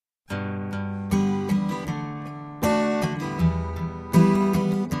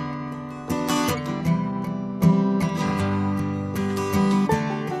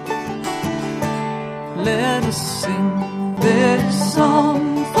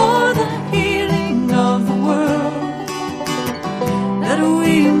song for the healing of the world, that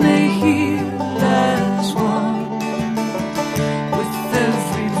we may heal as one. With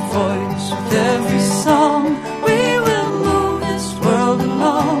every voice, with every song, we will move this world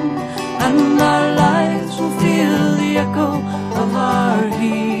along, and our lives will feel the echo of our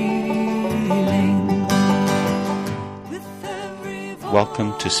healing.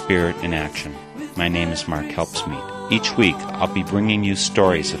 Welcome to Spirit in Action. My name is Mark Helpsmeet. Each week, I'll be bringing you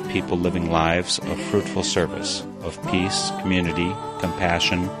stories of people living lives of fruitful service, of peace, community,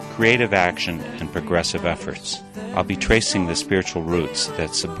 compassion, creative action, and progressive efforts. I'll be tracing the spiritual roots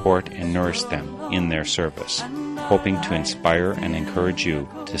that support and nourish them in their service, hoping to inspire and encourage you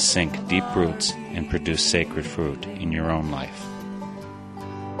to sink deep roots and produce sacred fruit in your own life.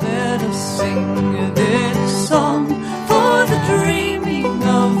 Let us sing this song for the dreaming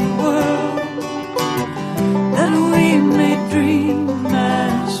of the world, that we may dream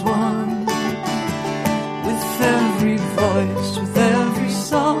as one. With every voice, with every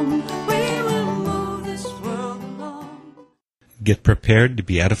song, we will move this world along. Get prepared to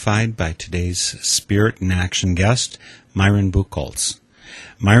be edified by today's Spirit in Action guest, Myron Buchholz.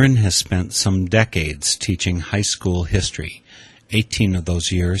 Myron has spent some decades teaching high school history, 18 of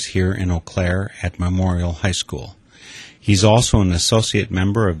those years here in Eau Claire at Memorial High School. He's also an associate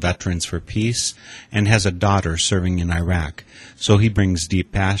member of Veterans for Peace and has a daughter serving in Iraq, so he brings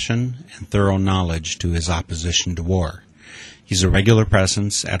deep passion and thorough knowledge to his opposition to war. He's a regular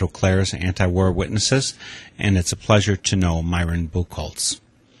presence at Eau Claire's Anti-War Witnesses, and it's a pleasure to know Myron Buchholz.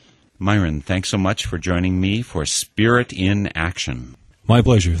 Myron, thanks so much for joining me for Spirit in Action. My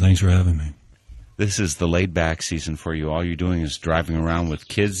pleasure. Thanks for having me. This is the laid-back season for you. All you're doing is driving around with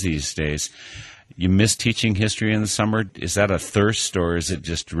kids these days. You miss teaching history in the summer. Is that a thirst, or is it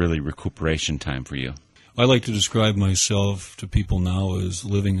just really recuperation time for you? I like to describe myself to people now as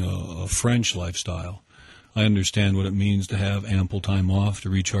living a French lifestyle. I understand what it means to have ample time off to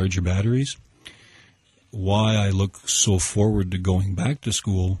recharge your batteries. Why I look so forward to going back to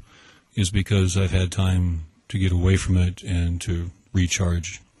school is because I've had time to get away from it and to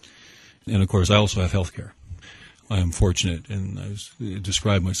recharge. And, of course, I also have health care. I am fortunate, and I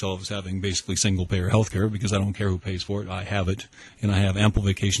describe myself as having basically single-payer health care because I don't care who pays for it. I have it, and I have ample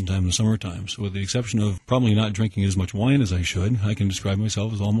vacation time in the summertime. So with the exception of probably not drinking as much wine as I should, I can describe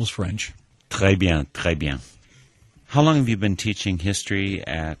myself as almost French. Très bien, très bien. How long have you been teaching history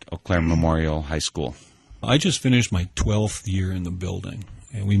at Eau Claire Memorial High School? I just finished my 12th year in the building,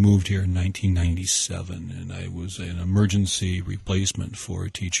 and we moved here in 1997, and I was an emergency replacement for a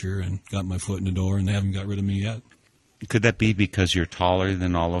teacher and got my foot in the door, and they haven't got rid of me yet. Could that be because you're taller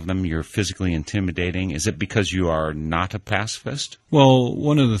than all of them? You're physically intimidating? Is it because you are not a pacifist? Well,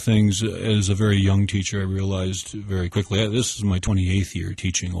 one of the things, as a very young teacher, I realized very quickly, this is my 28th year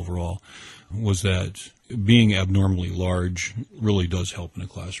teaching overall, was that being abnormally large really does help in a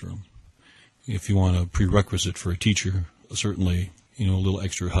classroom. If you want a prerequisite for a teacher, certainly, a little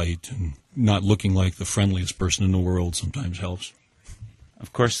extra height and not looking like the friendliest person in the world sometimes helps.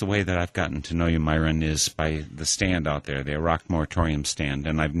 Of course, the way that I've gotten to know you, Myron, is by the stand out there, the Iraq Moratorium stand,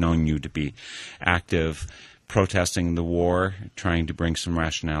 and I've known you to be active, protesting the war, trying to bring some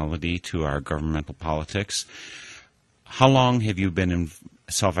rationality to our governmental politics. How long have you been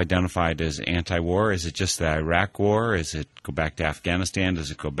self-identified as anti-war? Is it just the Iraq war? Does it go back to Afghanistan? Does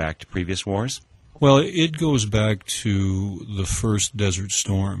it go back to previous wars? Well, it goes back to the first Desert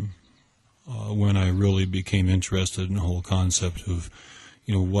Storm, when I really became interested in the whole concept of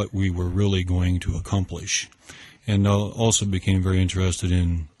what we were really going to accomplish. And also became very interested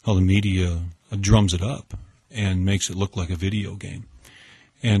in how the media drums it up and makes it look like a video game.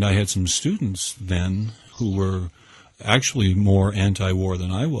 And I had some students then who were actually more anti-war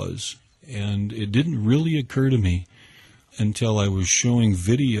than I was. And it didn't really occur to me until I was showing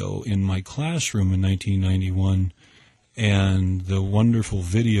video in my classroom in 1991, and the wonderful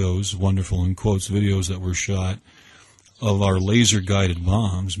videos, wonderful in quotes, videos that were shot of our laser-guided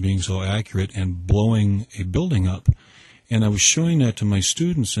bombs being so accurate and blowing a building up. And I was showing that to my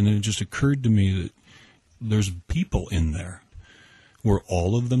students, and it just occurred to me that there's people in there. Were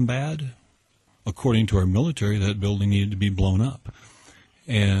all of them bad? According to our military, that building needed to be blown up.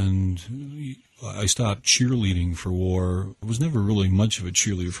 And I stopped cheerleading for war. I was never really much of a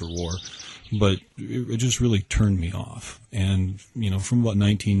cheerleader for war, but it just really turned me off. And, from about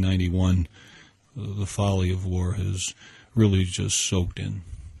 1991, the folly of war has really just soaked in.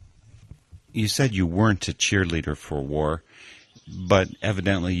 You said you weren't a cheerleader for war, but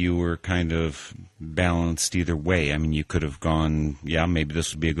evidently you were kind of balanced either way. I mean, you could have gone, maybe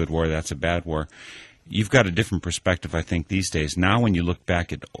this would be a good war, that's a bad war. You've got a different perspective, I think, these days. Now when you look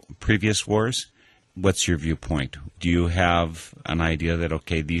back at previous wars, what's your viewpoint? Do you have an idea that,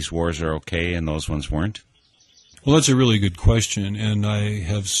 okay, these wars are okay and those ones weren't? Well, that's a really good question, and I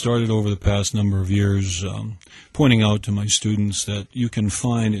have started over the past number of years pointing out to my students that you can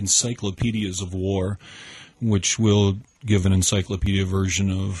find encyclopedias of war, which will give an encyclopedia version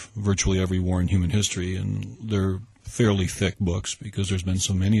of virtually every war in human history, and they're fairly thick books because there's been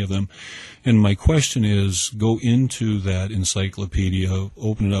so many of them. And my question is, go into that encyclopedia,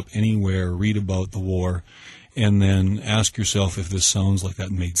 open it up anywhere, read about the war, and then ask yourself if this sounds like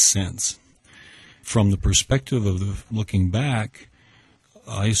that made sense. From the perspective of looking back,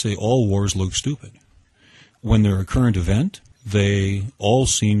 I say all wars look stupid. When they're a current event, they all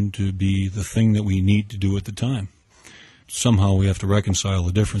seem to be the thing that we need to do at the time. Somehow we have to reconcile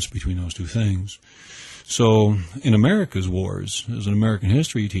the difference between those two things. So in America's wars, as an American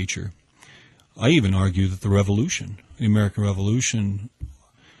history teacher, I even argue that the American Revolution,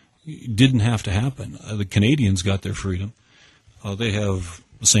 didn't have to happen. The Canadians got their freedom. They have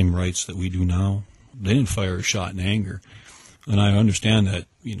the same rights that we do now. They didn't fire a shot in anger. And I understand that,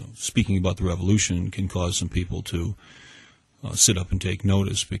 speaking about the Revolution can cause some people to sit up and take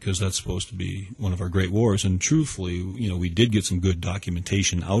notice because that's supposed to be one of our great wars. And truthfully, we did get some good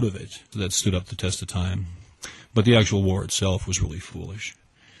documentation out of it that stood up the test of time. But the actual war itself was really foolish.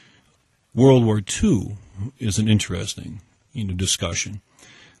 World War II is an interesting, discussion.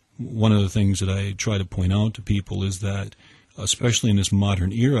 One of the things that I try to point out to people is that, especially in this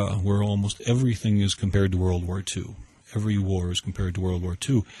modern era where almost everything is compared to World War II, every war is compared to World War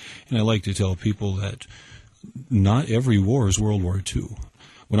II. And I like to tell people that not every war is World War II.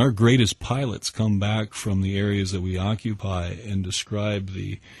 When our greatest pilots come back from the areas that we occupy and describe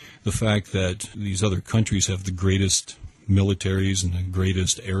the fact that these other countries have the greatest militaries and the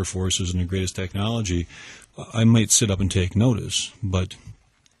greatest air forces and the greatest technology, I might sit up and take notice.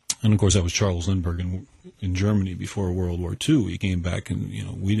 And of course that was Charles Lindbergh in Germany before World War II. He came back and,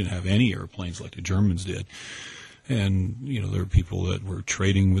 we didn't have any airplanes like the Germans did. And, there were people that were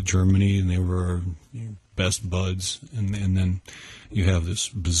trading with Germany, and they were our best buds. And then you have this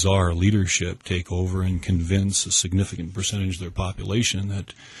bizarre leadership take over and convince a significant percentage of their population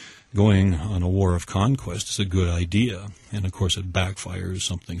that going on a war of conquest is a good idea. And, of course, it backfires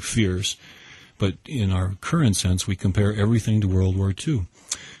something fierce. But in our current sense, we compare everything to World War II.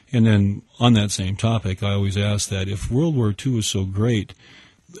 And then on that same topic, I always ask that if World War II is so great,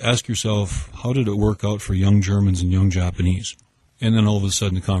 ask yourself, how did it work out for young Germans and young Japanese? And then all of a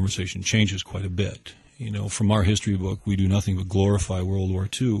sudden the conversation changes quite a bit. From our history book, we do nothing but glorify World War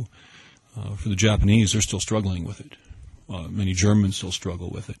II. For the Japanese, they're still struggling with it. Many Germans still struggle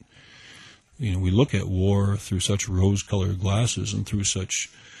with it. We look at war through such rose-colored glasses and through such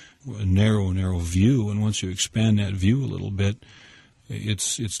a narrow view, and once you expand that view a little bit, it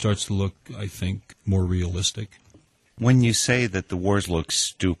starts to look, I think, more realistic. When you say that the wars look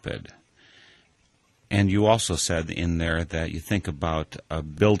stupid, and you also said in there that you think about a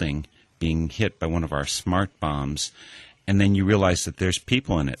building being hit by one of our smart bombs, and then you realize that there's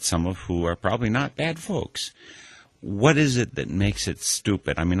people in it, some of who are probably not bad folks. What is it that makes it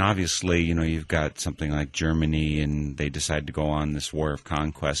stupid? I mean, obviously, you've got something like Germany, and they decide to go on this war of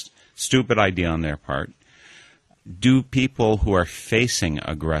conquest. Stupid idea on their part. Do people who are facing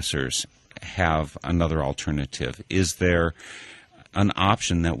aggressors have another alternative? Is there an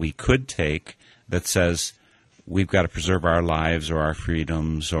option that we could take that says we've got to preserve our lives or our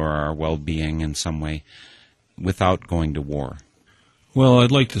freedoms or our well-being in some way without going to war? Well,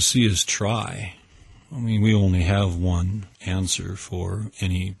 I'd like to see us try. I mean, we only have one answer for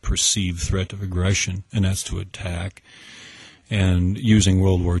any perceived threat of aggression, and that's to attack. And using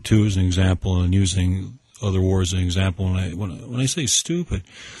World War II as an example and using other wars as an example, when I say stupid,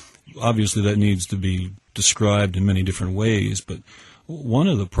 obviously that needs to be described in many different ways, but one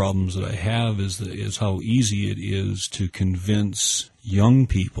of the problems that I have is how easy it is to convince young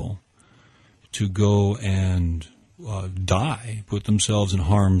people to go and die, put themselves in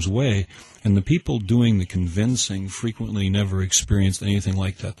harm's way, and the people doing the convincing frequently never experienced anything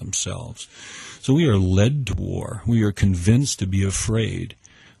like that themselves. So we are led to war. We are convinced to be afraid,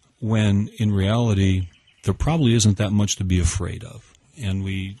 when in reality there probably isn't that much to be afraid of. And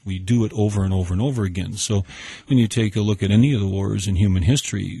we do it over and over and over again. So when you take a look at any of the wars in human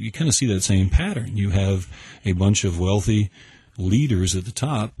history, you kind of see that same pattern. You have a bunch of wealthy leaders at the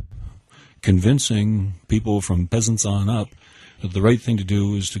top convincing people from peasants on up that the right thing to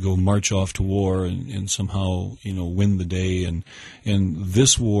do is to go march off to war and somehow, win the day, and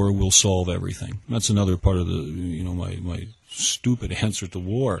this war will solve everything. That's another part of the, my stupid answer to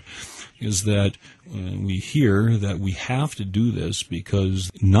war, is that we hear that we have to do this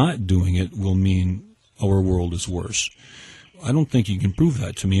because not doing it will mean our world is worse. I don't think you can prove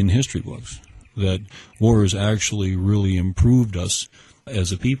that to me in history books, that war has actually really improved us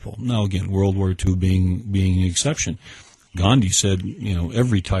as a people. Now, again, World War II being an exception. Gandhi said,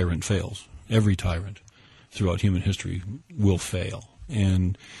 every tyrant fails. Every tyrant throughout human history will fail.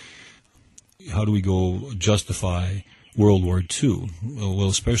 And how do we go justify World War II? Well,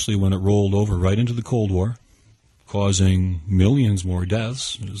 especially when it rolled over right into the Cold War, causing millions more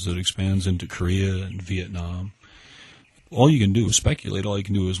deaths as it expands into Korea and Vietnam. All you can do is speculate. All you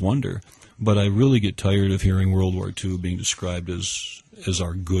can do is wonder. But I really get tired of hearing World War II being described as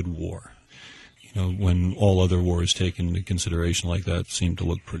our good war. When all other wars taken into consideration like that seem to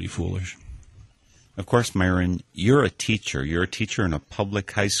look pretty foolish. Of course, Myron, you're a teacher. You're a teacher in a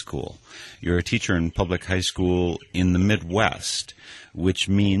public high school. You're a teacher in public high school in the Midwest, which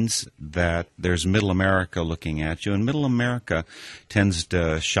means that there's Middle America looking at you, and Middle America tends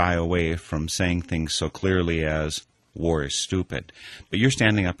to shy away from saying things so clearly as war is stupid. But you're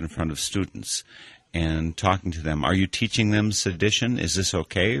standing up in front of students and talking to them. Are you teaching them sedition? Is this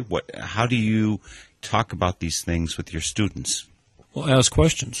okay? How do you talk about these things with your students? Well, ask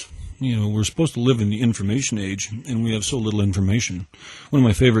questions. We're supposed to live in the information age, and we have so little information. One of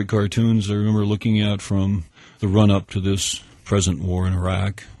my favorite cartoons I remember looking at from the run-up to this present war in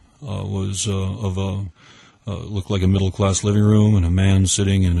Iraq was looked like a middle-class living room, and a man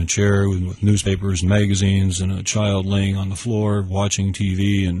sitting in a chair with newspapers and magazines, and a child laying on the floor watching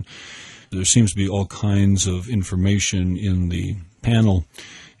TV, and there seems to be all kinds of information in the panel,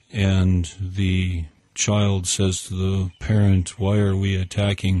 and the child says to the parent, "Why are we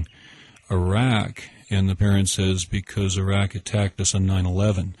attacking Iraq?" And the parent says, "Because Iraq attacked us on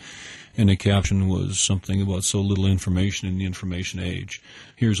 9/11. And the caption was something about so little information in the information age.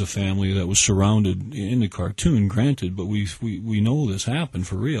 Here's a family that was surrounded in the cartoon, granted, but we know this happened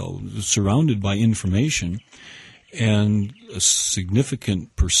for real, surrounded by information, and a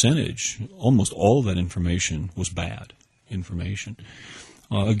significant percentage, almost all of that information, was bad information.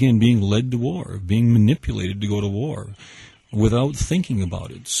 Again, being led to war, being manipulated to go to war without thinking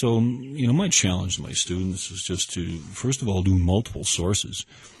about it. So, my challenge to my students is just to, first of all, do multiple sources.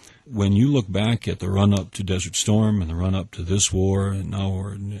 When you look back at the run-up to Desert Storm and the run-up to this war, and now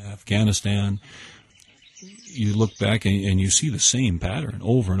we're in Afghanistan, you look back and you see the same pattern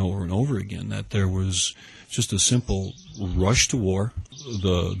over and over and over again, that there was just a simple rush to war.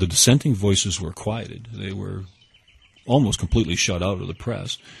 The dissenting voices were quieted. They were almost completely shut out of the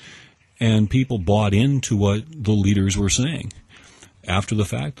press. And people bought into what the leaders were saying. After the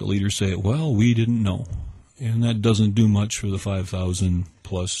fact, the leaders say, "Well, we didn't know." And that doesn't do much for the 5,000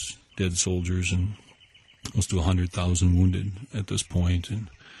 plus dead soldiers and close to 100,000 wounded at this point, and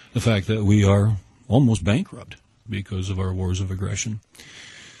the fact that we are almost bankrupt because of our wars of aggression.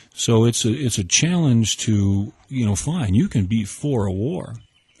 So it's a challenge to, fine, you can be for a war,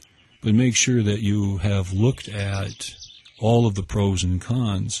 but make sure that you have looked at all of the pros and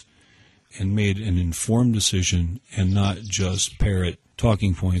cons and made an informed decision and not just parrot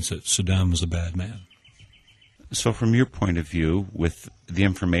talking points that Saddam is a bad man. So from your point of view, with the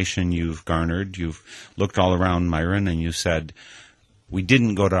information you've garnered, you've looked all around, Myron, and you said, we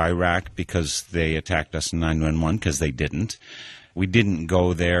didn't go to Iraq because they attacked us in 9/11, because they didn't. We didn't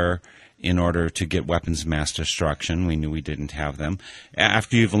go there in order to get weapons of mass destruction. We knew we didn't have them.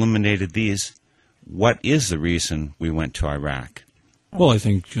 After you've eliminated these, what is the reason we went to Iraq? Well, I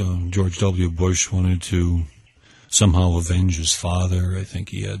think George W. Bush wanted to somehow avenge his father. I think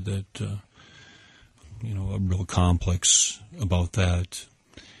he had that... a real complex about that.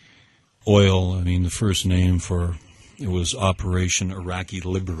 Oil, the first name for it was Operation Iraqi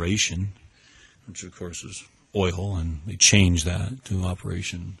Liberation, which of course is oil, and they changed that to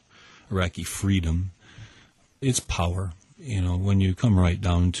Operation Iraqi Freedom. It's power. When you come right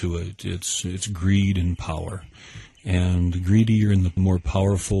down to it, it's greed and power. And the greedier and the more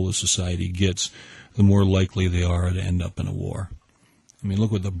powerful a society gets, the more likely they are to end up in a war.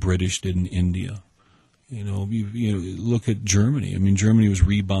 Look what the British did in India. You look at Germany. Germany was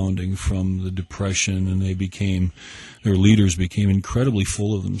rebounding from the Depression, and their leaders became incredibly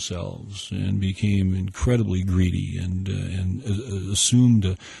full of themselves and became incredibly greedy and assumed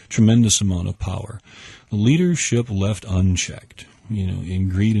a tremendous amount of power. The leadership left unchecked, in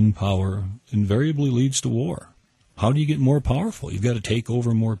greed and power invariably leads to war. How do you get more powerful? You've got to take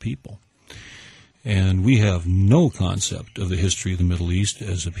over more people. And we have no concept of the history of the Middle East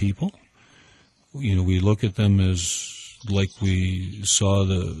as a people. We look at them as like we saw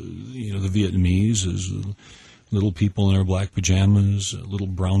the Vietnamese as little people in our black pajamas, little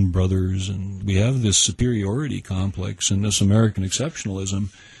brown brothers, and we have this superiority complex and this American exceptionalism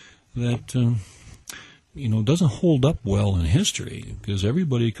that doesn't hold up well in history, because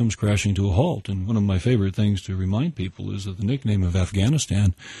everybody comes crashing to a halt. And one of my favorite things to remind people is that the nickname of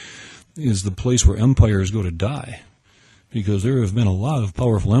Afghanistan is the place where empires go to die, because there have been a lot of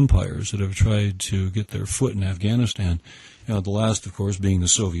powerful empires that have tried to get their foot in Afghanistan, the last, of course, being the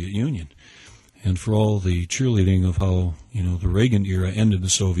Soviet Union. And for all the cheerleading of how, the Reagan era ended the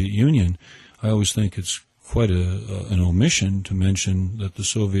Soviet Union, I always think it's quite an omission to mention that the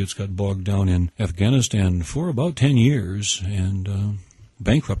Soviets got bogged down in Afghanistan for about 10 years and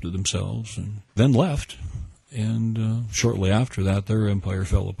bankrupted themselves and then left. And shortly after that, their empire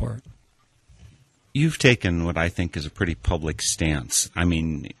fell apart. You've taken what I think is a pretty public stance. I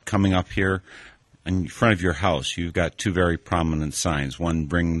mean, coming up here in front of your house, you've got two very prominent signs. One,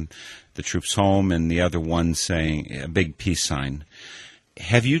 bring the troops home, and the other one saying a big peace sign.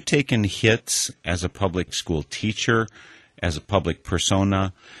 Have you taken hits as a public school teacher, as a public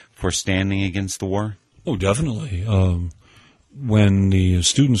persona, for standing against the war? Oh, definitely. When the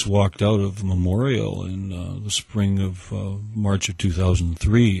students walked out of Memorial in the spring of March of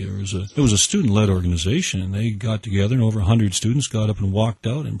 2003, there was a student-led organization, and they got together, and over 100 students got up and walked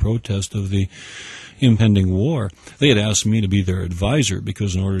out in protest of the impending war. They had asked me to be their advisor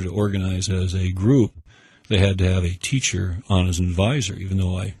because in order to organize as a group, they had to have a teacher on as an advisor, even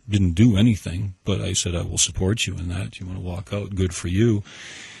though I didn't do anything. But I said, I will support you in that. You want to walk out, good for you.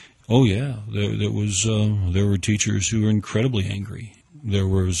 Oh, yeah, there were teachers who were incredibly angry. There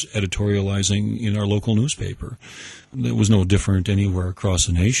was editorializing in our local newspaper. It was no different anywhere across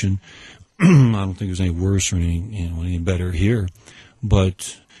the nation. I don't think it was any worse or any better here.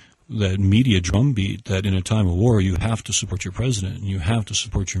 But that media drumbeat that in a time of war you have to support your president and you have to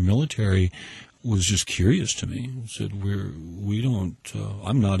support your military was just curious to me. It said,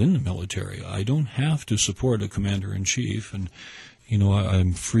 I'm not in the military. I don't have to support a commander-in-chief, and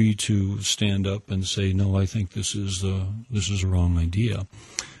I'm free to stand up and say, no, I think this is a wrong idea.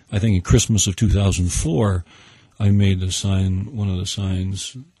 I think in Christmas of 2004, I made one of the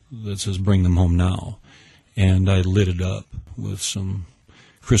signs that says, bring them home now. And I lit it up with some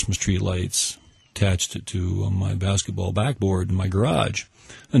Christmas tree lights, attached it to my basketball backboard in my garage.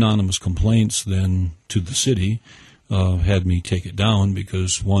 Anonymous complaints then to the city had me take it down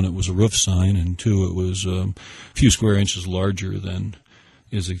because, one, it was a roof sign, and two, it was a few square inches larger than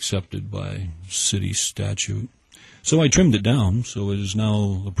is accepted by city statute. So I trimmed it down, so it is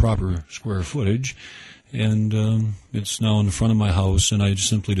now the proper square footage, and it's now in the front of my house, and I just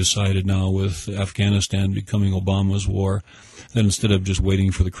simply decided now, with Afghanistan becoming Obama's war, that instead of just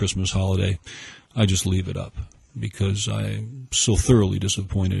waiting for the Christmas holiday, I just leave it up, because I'm so thoroughly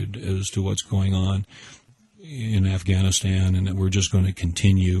disappointed as to what's going on in Afghanistan, and that we're just going to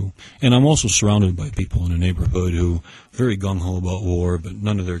continue. And I'm also surrounded by people in a neighborhood who are very gung-ho about war, but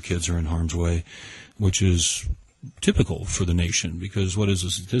none of their kids are in harm's way, which is typical for the nation, because what is the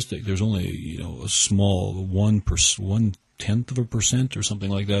statistic? There's only a small 1/10% or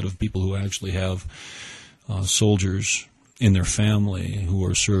something like that of people who actually have soldiers in their family who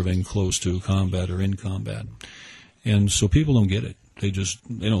are serving close to combat or in combat. And so people don't get it. They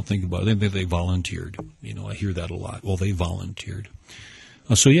don't think about it. They think they volunteered. I hear that a lot. Well, they volunteered.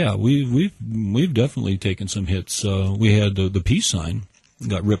 So yeah, we've definitely taken some hits. We had the peace sign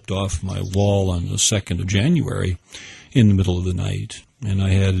got ripped off my wall on the 2nd of January in the middle of the night, and I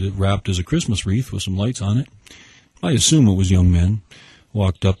had it wrapped as a Christmas wreath with some lights on it. I assume it was young men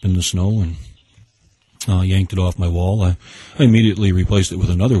walked up in the snow and yanked it off my wall. I immediately replaced it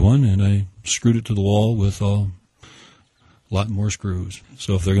with another one, and I screwed it to the wall with a lot more screws.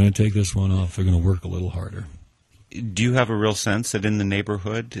 So if they're going to take this one off, they're going to work a little harder. Do you have a real sense that in the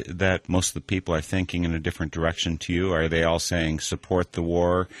neighborhood that most of the people are thinking in a different direction to you? Are they all saying support the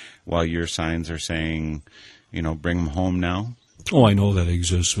war while your signs are saying, bring them home now? Oh, I know that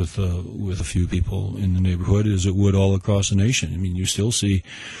exists with a few people in the neighborhood, as it would all across the nation. I mean, you still see,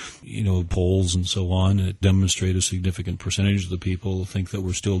 polls and so on that demonstrate a significant percentage of the people think that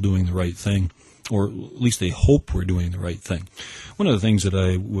we're still doing the right thing, or at least they hope we're doing the right thing. One of the things that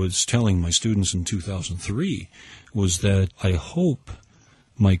I was telling my students in 2003 was that I hope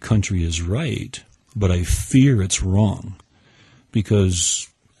my country is right, but I fear it's wrong, because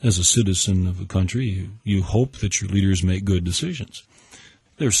as a citizen of a country, you hope that your leaders make good decisions.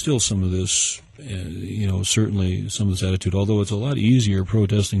 There's still some of this certainly some of this attitude, although it's a lot easier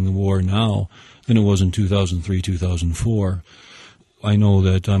protesting the war now than it was in 2003, 2004. I know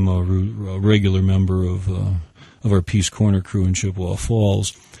that I'm a regular member of our Peace Corner crew in Chippewa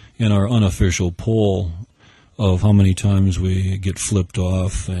Falls, and our unofficial poll of how many times we get flipped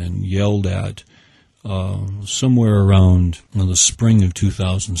off and yelled at, somewhere around the spring of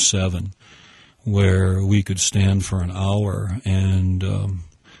 2007, where we could stand for an hour and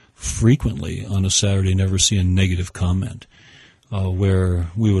frequently on a Saturday never see a negative comment,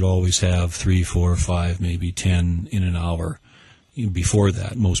 where we would always have 3, 4, 5, maybe 10 in an hour. Before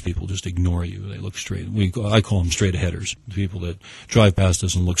that, most people just ignore you. They look straight. I call them straight-aheaders, the people that drive past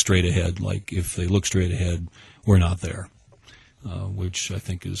us and look straight ahead. Like, if they look straight ahead, we're not there, which I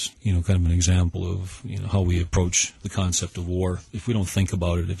think is, kind of an example of, how we approach the concept of war. If we don't think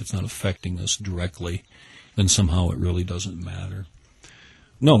about it, if it's not affecting us directly, then somehow it really doesn't matter.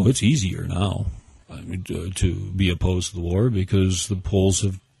 No, it's easier now to be opposed to the war because the polls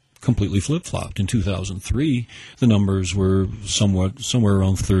have completely flip-flopped. In 2003, the numbers were somewhere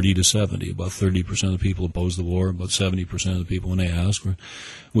around 30 to 70. About 30% of the people opposed the war. About 70% of the people, when they asked,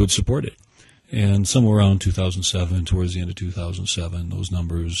 would support it. And somewhere around 2007, towards the end of 2007, those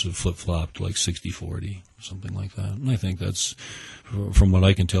numbers have flip-flopped like 60-40, something like that. And I think that's, from what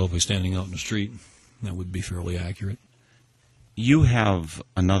I can tell by standing out in the street, that would be fairly accurate. You have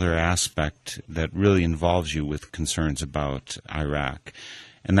another aspect that really involves you with concerns about Iraq,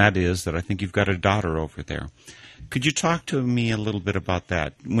 and that is that I think you've got a daughter over there. Could you talk to me a little bit about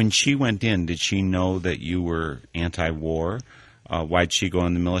that? When she went in, did she know that you were anti-war? Why'd she go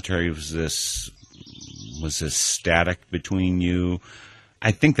in the military? Was this static between you?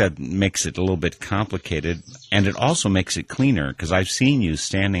 I think that makes it a little bit complicated, and it also makes it cleaner, because I've seen you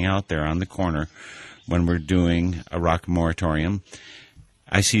standing out there on the corner when we're doing Iraq moratorium.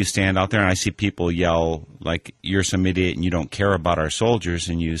 I see you stand out there and I see people yell like, you're some idiot and you don't care about our soldiers,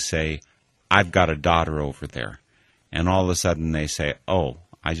 and you say, I've got a daughter over there. And all of a sudden they say, oh,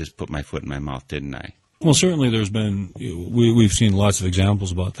 I just put my foot in my mouth, didn't I? Well, certainly there's been, we've seen lots of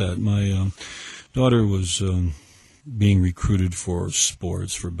examples about that. My daughter was being recruited for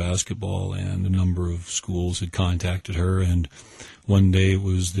sports, for basketball, and a number of schools had contacted her, and one day it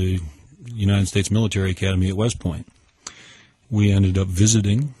was the United States Military Academy at West Point. We ended up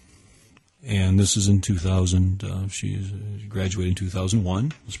visiting, and this is in 2000. She graduated in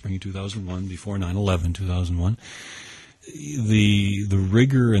 2001, the spring of 2001, before 9/11, 2001. The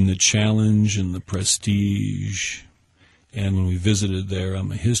rigor and the challenge and the prestige, and when we visited there,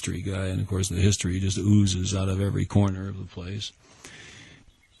 I'm a history guy, and of course the history just oozes out of every corner of the place.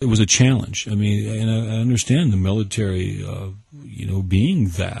 It was a challenge. I mean, and I understand the military, being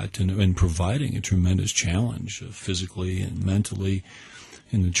that and providing a tremendous challenge physically and mentally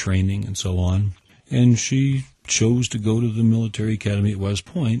in the training and so on. And she chose to go to the military academy at West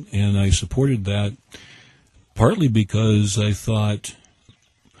Point, and I supported that partly because I thought,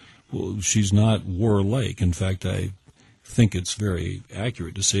 well, she's not warlike. In fact, I think it's very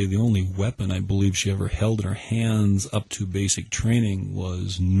accurate to say the only weapon I believe she ever held in her hands up to basic training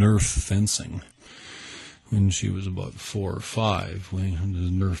was Nerf fencing. When she was about 4 or 5, the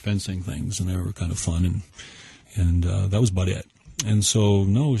Nerf fencing things, and they were kind of fun, and that was about it. And so,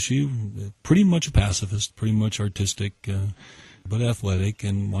 no, she pretty much a pacifist, pretty much artistic, but athletic,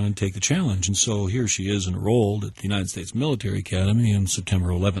 and wanted to take the challenge. And so here she is enrolled at the United States Military Academy, and September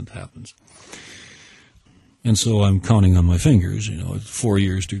 11th happens. And so I'm counting on my fingers, 4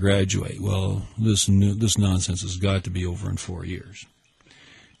 years to graduate. Well, this nonsense has got to be over in 4 years.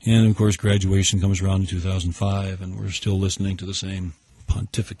 And, of course, graduation comes around in 2005, and we're still listening to the same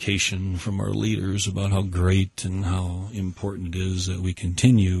pontification from our leaders about how great and how important it is that we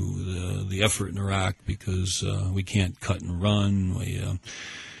continue the effort in Iraq, because we can't cut and run.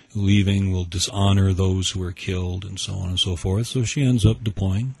 Leaving will dishonor those who are killed, and so on and so forth. So she ends up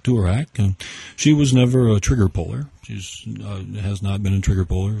deploying to Iraq. And she was never a trigger puller. She has not been a trigger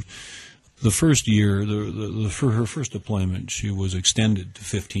puller. The first year, for her first deployment, she was extended to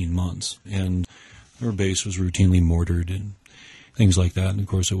 15 months, and her base was routinely mortared and things like that. And, of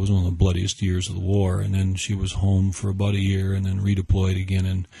course, it was one of the bloodiest years of the war. And then she was home for about a year and then redeployed again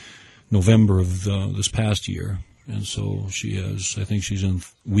in November of this past year. And so she has, I think she's in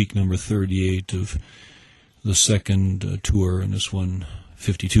week number 38 of the second tour, and this one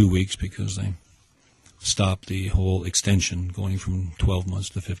 52 weeks because they stopped the whole extension going from 12 months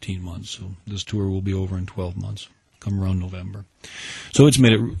to 15 months. So this tour will be over in 12 months, come around November. So it's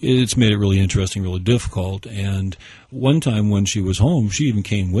made it really interesting, really difficult. And one time when she was home, she even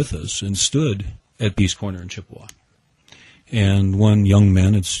came with us and stood at Peace Corner in Chippewa. And one young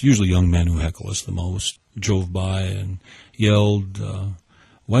man, it's usually young men who heckle us the most, drove by and yelled,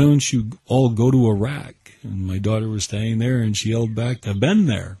 "Why don't you all go to Iraq?" And my daughter was standing there, and she yelled back, "I've been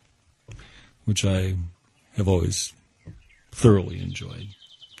there," which I have always thoroughly enjoyed.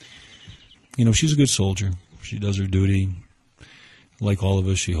 You know, she's a good soldier. She does her duty. Like all of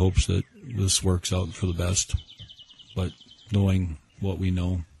us, she hopes that this works out for the best. But knowing what we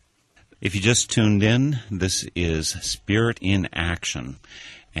know. If you just tuned in, this is Spirit in Action,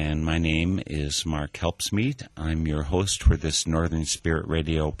 and my name is Mark Helpsmeet. I'm your host for this Northern Spirit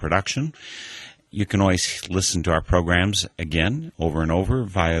Radio production. You can always listen to our programs again, over and over,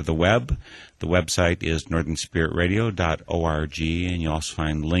 via the web. The website is northernspiritradio.org, and you'll also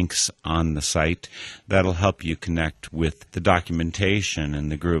find links on the site that'll help you connect with the documentation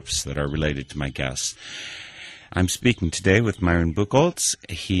and the groups that are related to my guests. I'm speaking today with Myron Buchholz.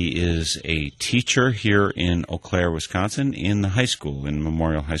 He is a teacher here in Eau Claire, Wisconsin, in the high school, in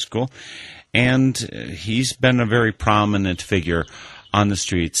Memorial High School. And he's been a very prominent figure on the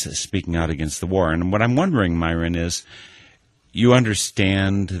streets speaking out against the war. And what I'm wondering, Myron, is you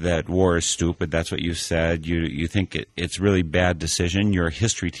understand that war is stupid. That's what you said. You think it's a really bad decision. You're a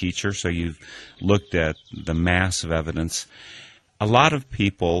history teacher, so you've looked at the mass of evidence. A lot of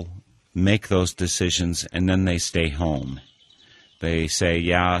people make those decisions, and then they stay home. They say,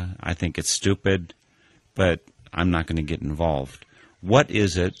 yeah, I think it's stupid, but I'm not going to get involved. What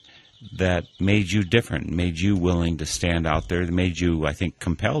is it that made you different, made you willing to stand out there, that made you, I think,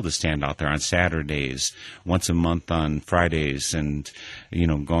 compelled to stand out there on Saturdays, once a month on Fridays, and, you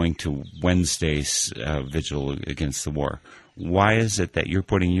know, going to Wednesday's vigil against the war? Why is it that you're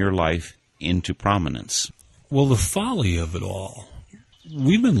putting your life into prominence? Well, the folly of it all.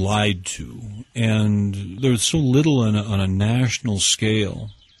 We've been lied to, and there's so little on a national scale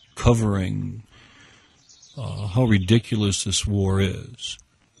covering how ridiculous this war is,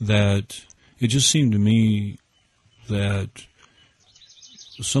 that it just seemed to me that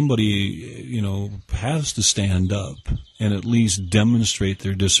somebody, you know, has to stand up and at least demonstrate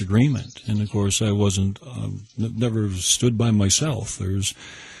their disagreement. And, of course, I never stood by myself. There's,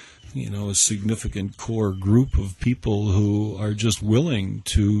 you know, a significant core group of people who are just willing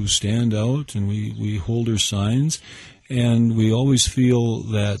to stand out, and we hold our signs, and we always feel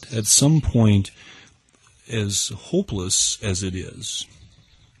that at some point, as hopeless as it is.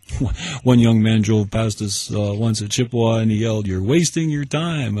 One young man drove past us once at Chippewa, and he yelled, "You're wasting your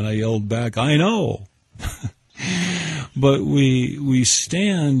time," and I yelled back, "I know." But we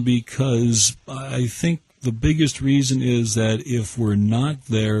stand because I think the biggest reason is that if we're not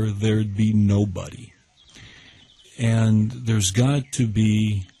there, there'd be nobody. And there's got to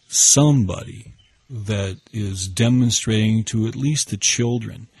be somebody that is demonstrating to at least the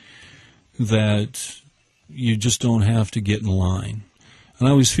children that you just don't have to get in line. And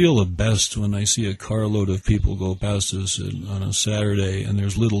I always feel the best when I see a carload of people go past us on a Saturday and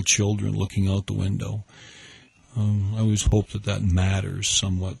there's little children looking out the window. I always hope that matters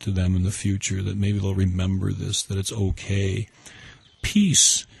somewhat to them in the future, that maybe they'll remember this, that it's okay.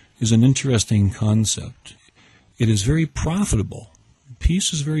 Peace is an interesting concept. It is very profitable.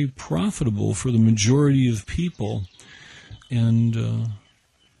 Peace is very profitable for the majority of people, and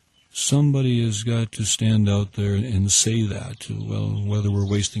somebody has got to stand out there and say that, well, whether we're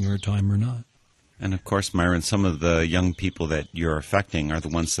wasting our time or not. And, of course, Myron, some of the young people that you're affecting are the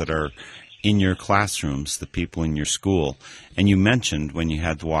ones that are in your classrooms, the people in your school. And you mentioned when you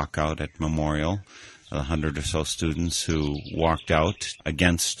had to walk out at Memorial, 100 or so students who walked out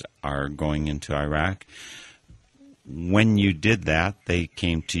against our going into Iraq. When you did that, they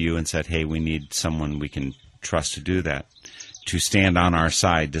came to you and said, hey, we need someone we can trust to do that, to stand on our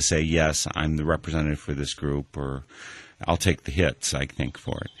side, to say, yes, I'm the representative for this group, or I'll take the hits, I think,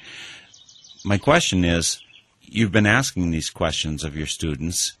 for it. My question is, you've been asking these questions of your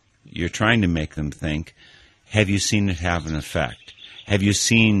students. You're trying to make them think. Have you seen it have an effect? Have you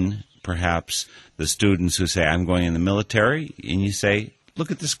seen, perhaps, the students who say, I'm going in the military, and you say,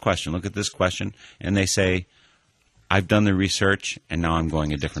 look at this question, and they say, I've done the research, and now I'm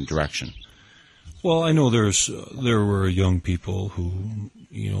going a different direction? Well, I know there were young people who,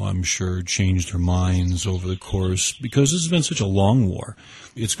 you know, I'm sure changed their minds over the course, because this has been such a long war.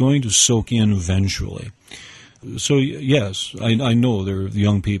 It's going to soak in eventually. So, yes, I know there are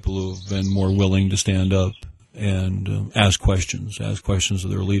young people who have been more willing to stand up and ask questions of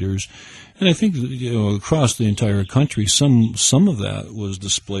their leaders. And I think, you know, across the entire country, some of that was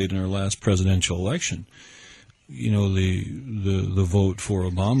displayed in our last presidential election. You know, the vote for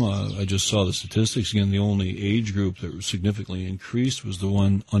Obama, I just saw the statistics again, the only age group that significantly increased was the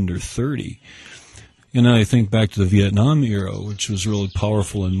one under 30. And then I think back to the Vietnam era, which was really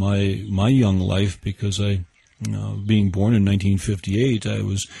powerful in my young life, because being born in 1958, I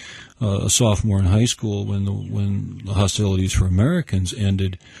was a sophomore in high school when the hostilities for Americans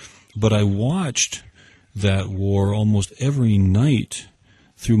ended. But I watched that war almost every night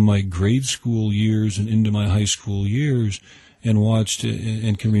through my grade school years and into my high school years, and watched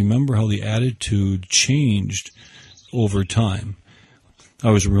and can remember how the attitude changed over time. I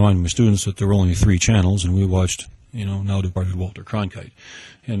was reminding my students that there were only 3 channels, and we watched, now departed Walter Cronkite.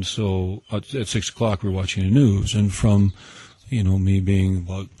 And so at 6 o'clock we were watching the news, and from, me being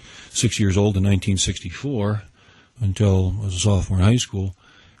about 6 years old in 1964 until I was a sophomore in high school,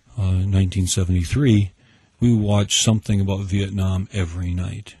 in 1973, we watched something about Vietnam every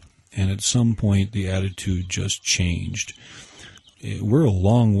night. And at some point the attitude just changed. We're a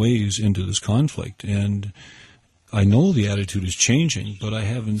long ways into this conflict, and I know the attitude is changing, but I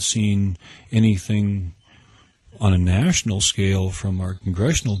haven't seen anything on a national scale from our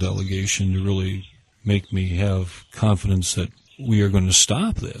congressional delegation to really make me have confidence that we are going to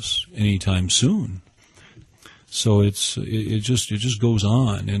stop this anytime soon. So it just goes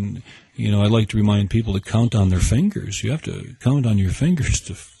on, and I like to remind people to count on their fingers. You have to count on your fingers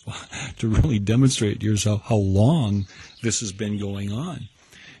to really demonstrate to yourself how long this has been going on.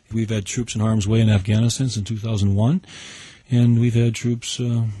 We've had troops in harm's way in Afghanistan since 2001, and we've had troops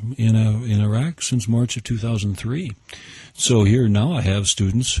in Iraq since March of 2003. So here now I have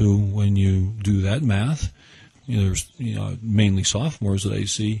students who, when you do that math, there's mainly sophomores that I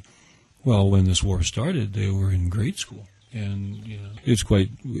see. Well, when this war started, they were in grade school, and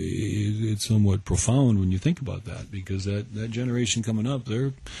it's somewhat profound when you think about that, because that generation coming up,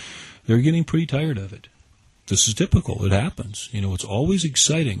 they're getting pretty tired of it. This is typical. It happens. It's always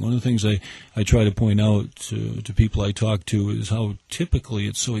exciting. One of the things I try to point out to people I talk to is how typically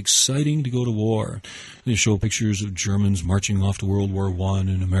it's so exciting to go to war. They show pictures of Germans marching off to World War I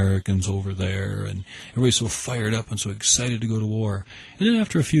and Americans over there, and everybody's so fired up and so excited to go to war. And then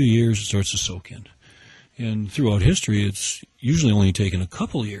after a few years, it starts to soak in. And throughout history, it's usually only taken a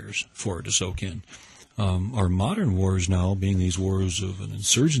couple years for it to soak in. Our modern wars now, being these wars of an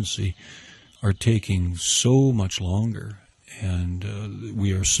insurgency, are taking so much longer, and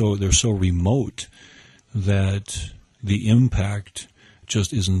they're so remote that the impact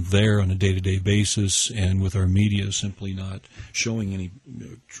just isn't there on a day-to-day basis, and with our media simply not showing any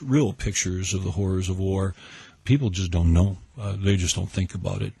real pictures of the horrors of war, people just don't know. They just don't think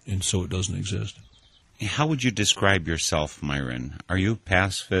about it, and so it doesn't exist. How would you describe yourself, Myron? Are you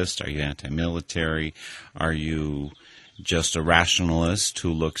pacifist? Are you anti-military? Are you just a rationalist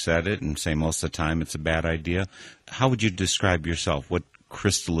who looks at it and say most of the time it's a bad idea? How would you describe yourself? What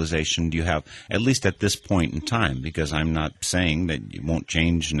crystallization do you have, at least at this point in time? Because I'm not saying that it won't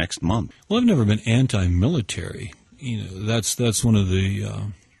change next month. Well, I've never been anti-military. That's one of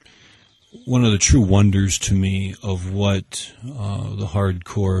the true wonders to me of what the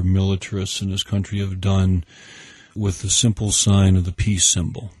hardcore militarists in this country have done with the simple sign of the peace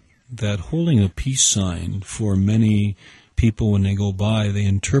symbol. That holding a peace sign, for many people when they go by, they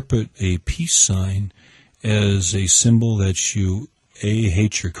interpret a peace sign as a symbol that you, A,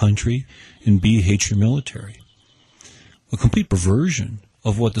 hate your country, and B, hate your military. A complete perversion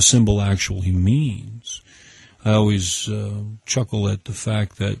of what the symbol actually means. I always chuckle at the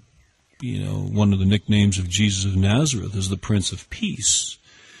fact that, one of the nicknames of Jesus of Nazareth is the Prince of Peace.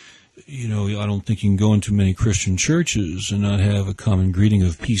 I don't think you can go into many Christian churches and not have a common greeting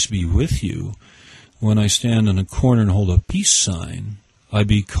of peace be with you. When I stand in a corner and hold a peace sign, I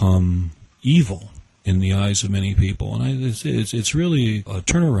become evil in the eyes of many people. And it's really a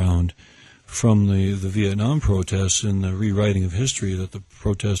turnaround from the Vietnam protests and the rewriting of history, that the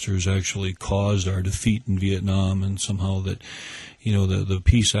protesters actually caused our defeat in Vietnam, and somehow that, the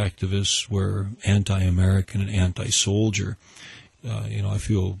peace activists were anti-American and anti-soldier. I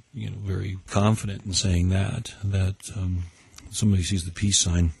feel, very confident in saying that somebody sees the peace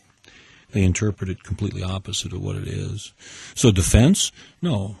sign, they interpret it completely opposite of what it is. So defense?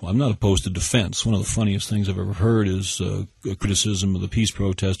 No, I'm not opposed to defense. One of the funniest things I've ever heard is a criticism of the peace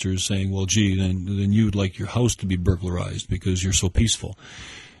protesters saying, well, gee, then you'd like your house to be burglarized because you're so peaceful.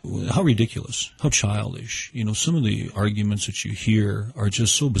 How ridiculous. How childish. Some of the arguments that you hear are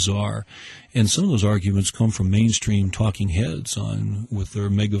just so bizarre. And some of those arguments come from mainstream talking heads with their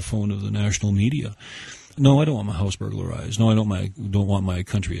megaphone of the national media. No, I don't want my house burglarized. No, I don't want my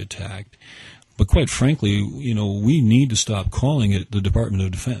country attacked. But quite frankly, we need to stop calling it the Department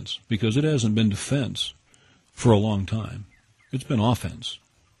of Defense, because it hasn't been defense for a long time. It's been offense.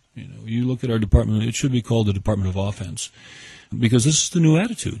 You look at our department, it should be called the Department of Offense, because this is the new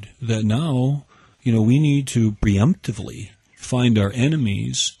attitude, that now We need to preemptively find our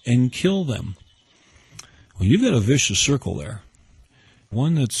enemies and kill them. Well, you've got a vicious circle there,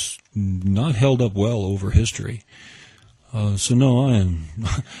 one that's not held up well over history. So no,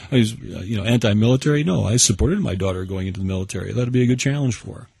 I was, anti-military. No, I supported my daughter going into the military. That'd be a good challenge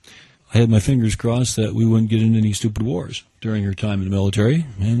for her. I had my fingers crossed that we wouldn't get into any stupid wars during her time in the military,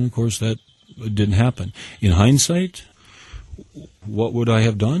 and of course that didn't happen. In hindsight, what would I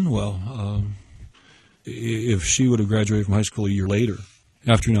have done? Well, if she would have graduated from high school a year later,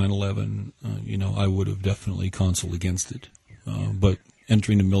 after 9/11, I would have definitely counseled against it. But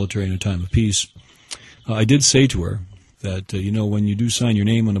entering the military in a time of peace, I did say to her that, when you do sign your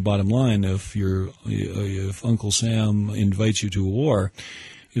name on the bottom line, if Uncle Sam invites you to a war,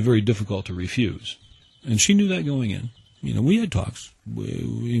 it's very difficult to refuse. And she knew that going in. We had talks.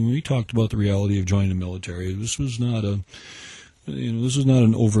 We talked about the reality of joining the military. This was not an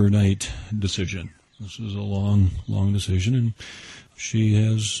overnight decision. This is a long, long decision, and she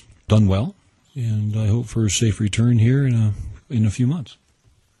has done well. And I hope for a safe return here in a few months.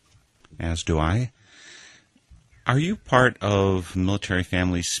 As do I. Are you part of Military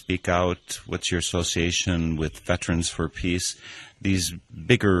Families Speak Out? What's your association with Veterans for Peace? These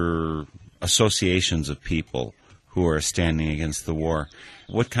bigger associations of people who are standing against the war.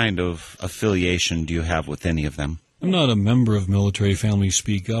 What kind of affiliation do you have with any of them? I'm not a member of Military Families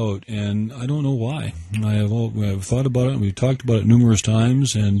Speak Out, and I don't know why. I've thought about it, and we've talked about it numerous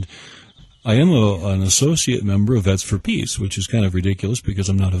times, and I am an associate member of Vets for Peace, which is kind of ridiculous because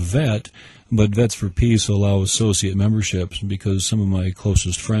I'm not a vet, but Vets for Peace allow associate memberships because some of my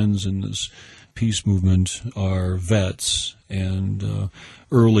closest friends in this peace movement are vets, and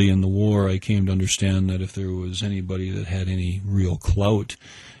early in the war I came to understand that if there was anybody that had any real clout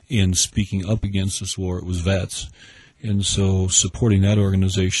in speaking up against this war, it was vets. And so supporting that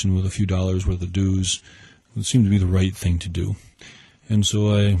organization with a few dollars worth of dues would seem to be the right thing to do. And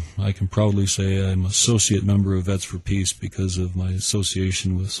so I can proudly say I'm an associate member of Vets for Peace because of my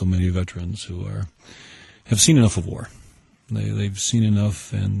association with so many veterans who have seen enough of war. They've seen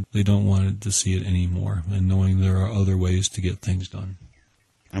enough, and they don't want to see it anymore, and knowing there are other ways to get things done.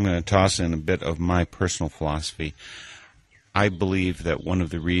 I'm going to toss in a bit of my personal philosophy. I believe that one of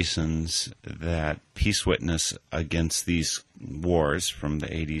the reasons that peace witness against these wars from the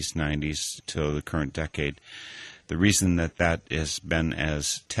 80s, 90s to the current decade, the reason that has been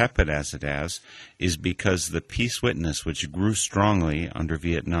as tepid as it has is because the peace witness, which grew strongly under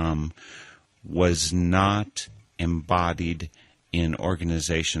Vietnam, was not embodied in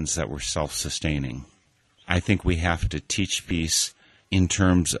organizations that were self-sustaining. I think we have to teach peace in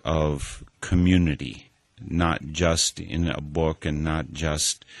terms of community, not just in a book and not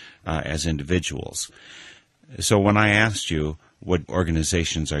just as individuals. So when I asked you, what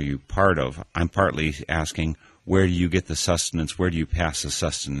organizations are you part of, I'm partly asking, where do you get the sustenance? Where do you pass the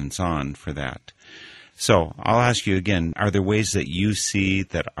sustenance on for that? So I'll ask you again, are there ways that you see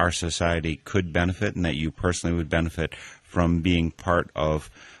that our society could benefit and that you personally would benefit from being part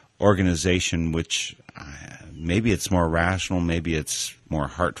of organization which maybe it's more rational, maybe it's more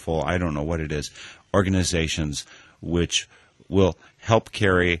heartful, I don't know what it is, organizations which will help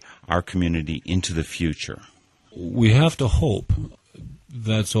carry our community into the future? We have to hope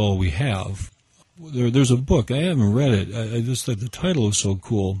that's all we have. There's a book, I haven't read it, I just thought the title was so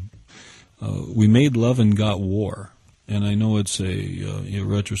cool. We Made Love and Got War. And I know it's a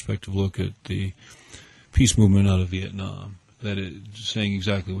retrospective look at the peace movement out of Vietnam, that it's saying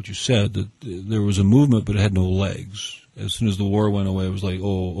exactly what you said, that there was a movement but it had no legs. As soon as the war went away, it was like,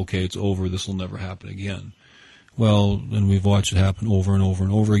 oh, okay, it's over, this will never happen again. Well, then we've watched it happen over and over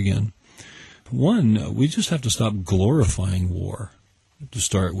and over again. One, we just have to stop glorifying war to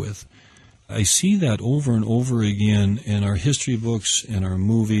start with. I see that over and over again in our history books and our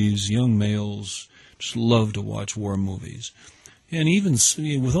movies. Young males just love to watch war movies. And even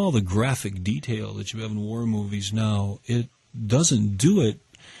with all the graphic detail that you have in war movies now, it doesn't do it,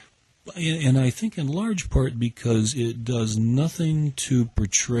 and I think in large part because it does nothing to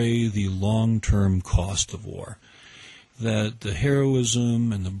portray the long-term cost of war. That the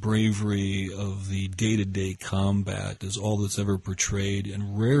heroism and the bravery of the day-to-day combat is all that's ever portrayed,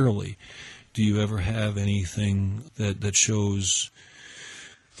 and rarely do you ever have anything that shows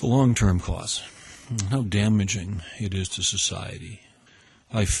the long-term cost, how damaging it is to society.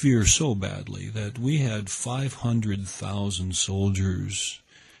 I fear so badly that we had 500,000 soldiers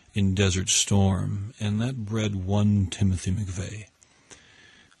in Desert Storm, and that bred one Timothy McVeigh.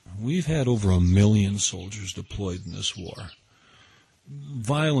 We've had over 1 million soldiers deployed in this war.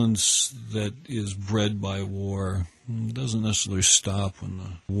 violence that is bred by war doesn't necessarily stop when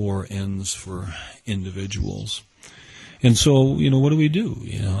the war ends for individuals. And so, what do we do?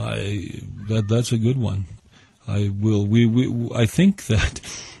 That's a good one. I think that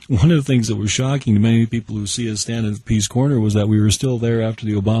one of the things that was shocking to many people who see us stand at Peace Corner was that we were still there after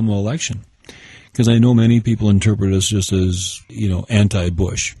the Obama election. Because I know many people interpret us just as,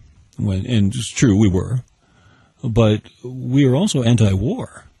 anti-Bush. And it's true, we were. But we are also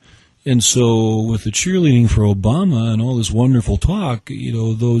anti-war. And so with the cheerleading for Obama and all this wonderful talk,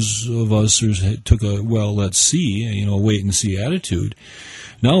 those of us who took a, let's see, wait and see attitude.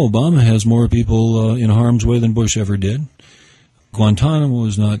 Now Obama has more people in harm's way than Bush ever did. Guantanamo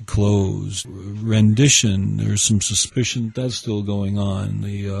is not closed. Rendition, there's some suspicion that's still going on.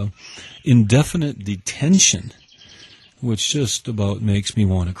 The indefinite detention, which just about makes me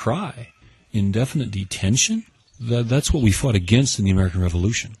want to cry. Indefinite detention? That's what we fought against in the American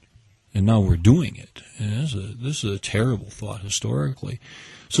Revolution. And now we're doing it. And this is a terrible thought historically.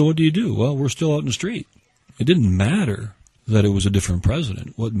 So what do? Well, we're still out in the street. It didn't matter that it was a different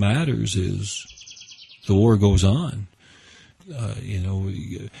president. What matters is the war goes on.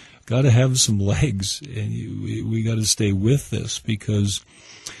 We got to have some legs, and we got to stay with this, because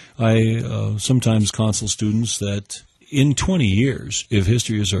I sometimes counsel students that in 20 years, if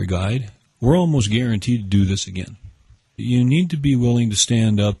history is our guide, we're almost guaranteed to do this again. You need to be willing to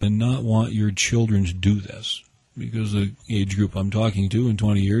stand up and not want your children to do this, because the age group I'm talking to in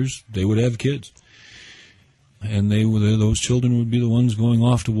 20 years, they would have kids. And those children would be the ones going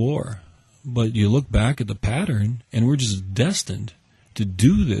off to war. But you look back at the pattern, and we're just destined to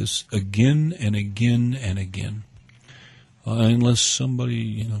do this again and again and again. Unless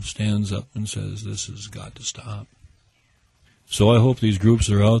somebody, stands up and says, this has got to stop. So I hope these groups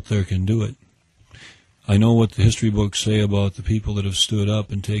that are out there can do it. I know what the history books say about the people that have stood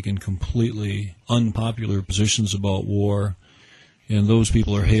up and taken completely unpopular positions about war, and those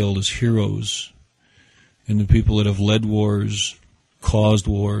people are hailed as heroes. And the people that have led wars, caused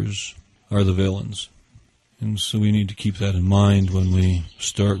wars, are the villains. And so we need to keep that in mind when we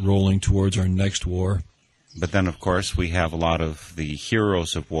start rolling towards our next war. But then, of course, we have a lot of the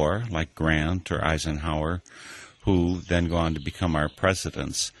heroes of war, like Grant or Eisenhower, who then go on to become our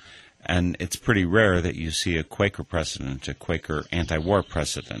presidents. And it's pretty rare that you see a Quaker president, a Quaker anti-war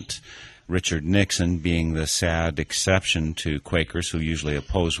president. Richard Nixon being the sad exception to Quakers who usually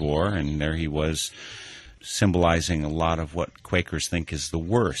oppose war, and there he was, symbolizing a lot of what Quakers think is the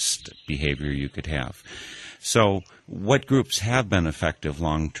worst behavior you could have. So what groups have been effective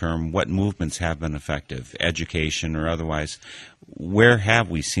long-term? What movements have been effective, education or otherwise? Where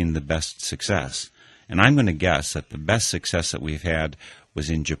have we seen the best success? And I'm going to guess that the best success that we've had was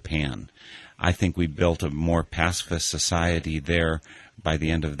in Japan. I think we built a more pacifist society there by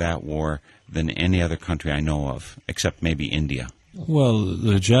the end of that war than any other country I know of, except maybe India. Well,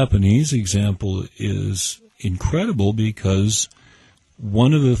 the Japanese example is incredible because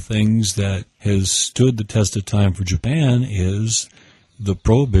one of the things that has stood the test of time for Japan is the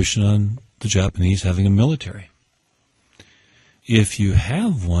prohibition on the Japanese having a military. If you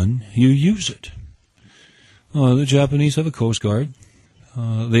have one, you use it. The Japanese have a Coast Guard.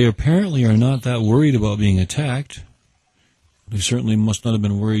 They apparently are not that worried about being attacked. They certainly must not have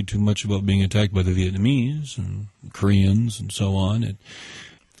been worried too much about being attacked by the Vietnamese and Koreans and so on. And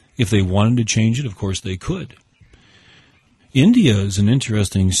if they wanted to change it, of course they could. India is an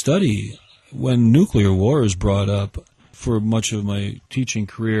interesting study. When nuclear war is brought up, for much of my teaching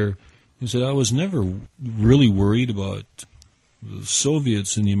career, is that I was never really worried about the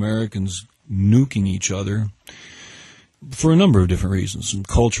Soviets and the Americans nuking each other for a number of different reasons, some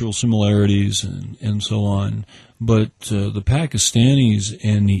cultural similarities and so on. But the Pakistanis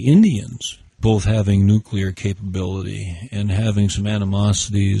and the Indians, both having nuclear capability and having some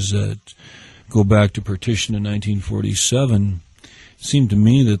animosities that go back to partition in 1947, it seemed to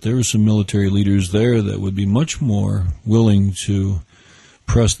me that there were some military leaders there that would be much more willing to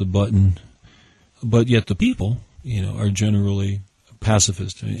press the button. But yet the people, are generally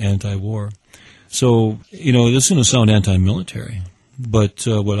pacifist, anti-war. So, this is going to sound anti-military, but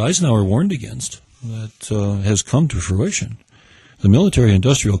what Eisenhower warned against, that has come to fruition, the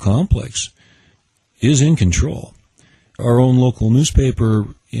military-industrial complex is in control. Our own local newspaper,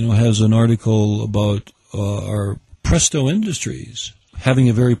 has an article about our Presto Industries having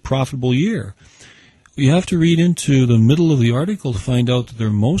a very profitable year. You have to read into the middle of the article to find out that their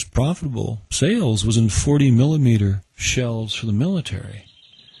most profitable sales was in 40-millimeter shells for the military.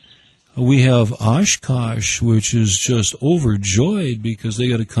 We have Oshkosh, which is just overjoyed because they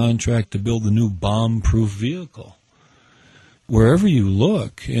got a contract to build the new bomb-proof vehicle. wherever you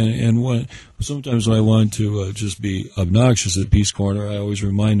look, and sometimes when I want to just be obnoxious at Peace Corner, I always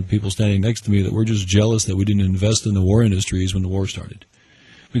remind people standing next to me that we're just jealous that we didn't invest in the war industries when the war started.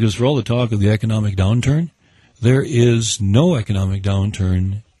 Because for all the talk of the economic downturn, there is no economic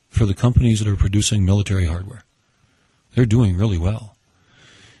downturn for the companies that are producing military hardware. They're doing really well.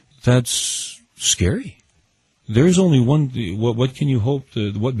 That's scary. There's only one. What can you hope?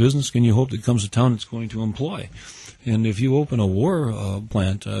 What business can you hope that comes to town that's going to employ? And if you open a war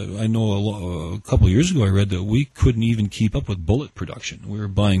plant, I know a couple of years ago I read that we couldn't even keep up with bullet production. We were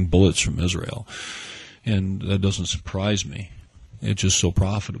buying bullets from Israel, and that doesn't surprise me. It's just so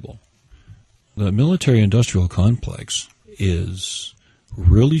profitable. The military-industrial complex is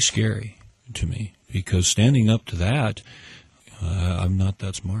really scary to me because standing up to that, I'm not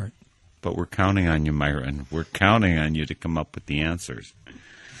that smart. But we're counting on you, Myron. We're counting on you to come up with the answers.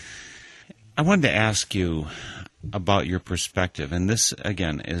 I wanted to ask you about your perspective, and this,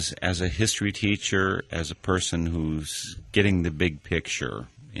 again, is as a history teacher, as a person who's getting the big picture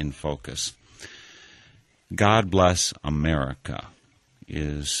in focus. God Bless America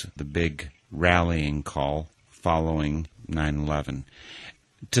is the big rallying call following 9/11.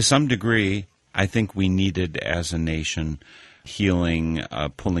 To some degree, I think we needed, as a nation, healing,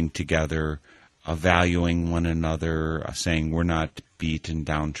 pulling together, valuing one another, saying we're not beat and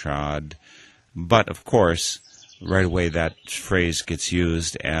downtrodden. But, of course, right away that phrase gets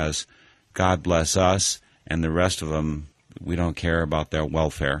used as God bless us, and the rest of them, we don't care about their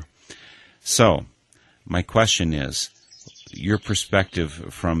welfare. So, my question is, your perspective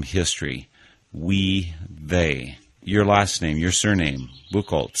from history, we, they, your last name, your surname,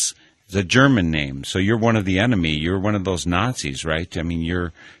 Buchholz, is a German name, so you're one of the enemy, you're one of those Nazis, right? I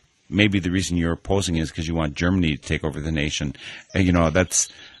mean, maybe the reason you're opposing is because you want Germany to take over the nation.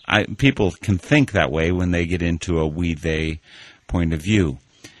 People can think that way when they get into a we-they point of view.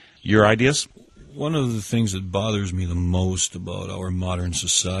 Your ideas? One of the things that bothers me the most about our modern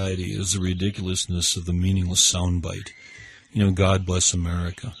society is the ridiculousness of the meaningless soundbite. God bless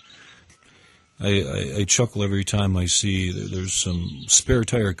America. I chuckle every time I see there's some spare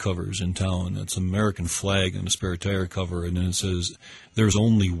tire covers in town. It's an American flag on a spare tire cover, and then it says, "There's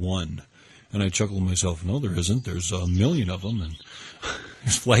only one." And I chuckle to myself, no, there isn't. There's a million of them, and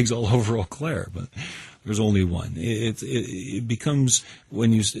there's flags all over Eau Claire, but there's only one. It becomes,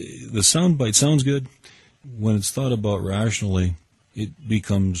 the soundbite sounds good. When it's thought about rationally, it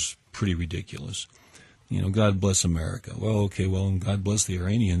becomes pretty ridiculous. God bless America. Well, okay, and God bless the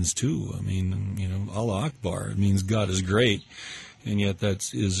Iranians too. I mean, Allah Akbar. It means God is great, and yet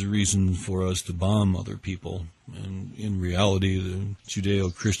that is a reason for us to bomb other people. And in reality, the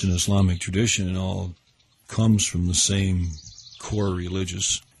Judeo-Christian Islamic tradition all comes from the same core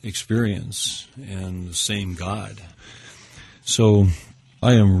religious experience and the same God. So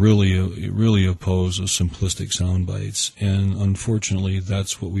I am really opposed to simplistic sound bites, and unfortunately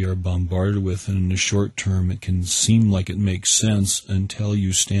that's what we are bombarded with, and in the short term it can seem like it makes sense until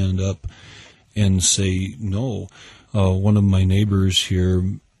you stand up and say no. One of my neighbors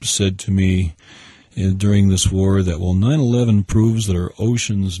here said to me during this war that, 9/11 proves that our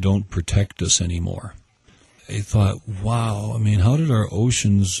oceans don't protect us anymore. I thought, wow, how did our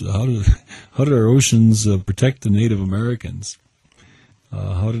oceans protect the Native Americans?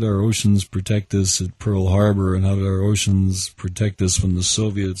 How did our oceans protect us at Pearl Harbor, and how did our oceans protect us when the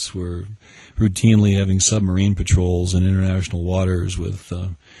Soviets were routinely having submarine patrols in international waters with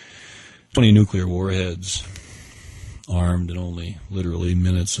 20 nuclear warheads, armed and only literally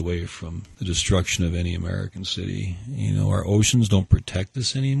minutes away from the destruction of any American city? Our oceans don't protect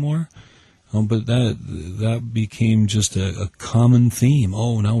us anymore. But that became just a common theme.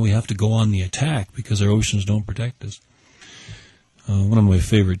 Now we have to go on the attack because our oceans don't protect us. One of my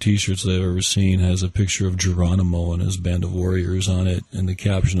favorite T-shirts that I've ever seen has a picture of Geronimo and his band of warriors on it, and the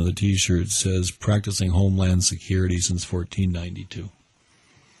caption of the T-shirt says, "Practicing Homeland Security since 1492."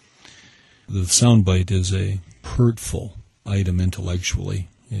 The soundbite is a hurtful item intellectually.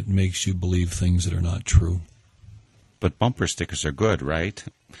 It makes you believe things that are not true. But bumper stickers are good, right?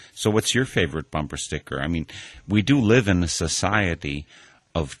 So what's your favorite bumper sticker? We do live in a society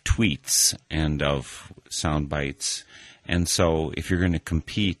of tweets and of sound bites. And so if you're going to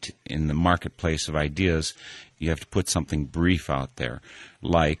compete in the marketplace of ideas, you have to put something brief out there,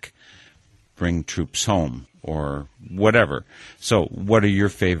 like bring troops home or whatever. So what are your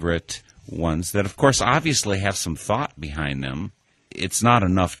favorite ones that, of course, obviously have some thought behind them? It's not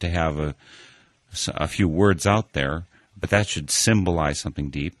enough to have a few words out there, but that should symbolize something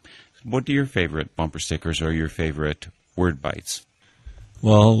deep. What are your favorite bumper stickers or your favorite word bites?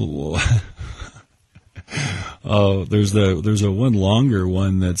 Well, There's a one longer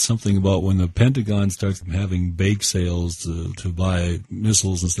one that's something about when the Pentagon starts having bake sales to buy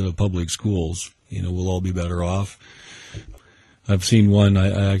missiles instead of public schools, we'll all be better off. I've seen one,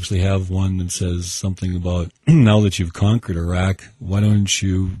 I actually have one that says something about, now that you've conquered Iraq, why don't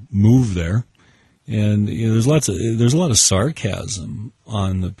you move there? And there's a lot of sarcasm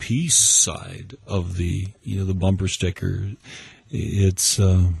on the peace side of the bumper sticker. It's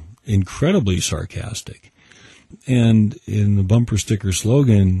incredibly sarcastic. And in the bumper sticker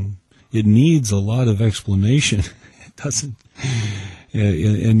slogan, it needs a lot of explanation. It doesn't.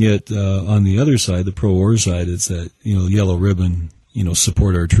 And yet, on the other side, the pro-war side, it's that, yellow ribbon,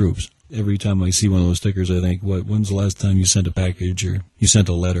 support our troops. Every time I see one of those stickers, I think, when's the last time you sent a package or you sent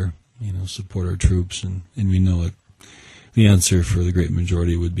a letter, support our troops? And we know it. The answer for the great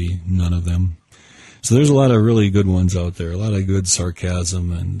majority would be none of them. So there's a lot of really good ones out there, a lot of good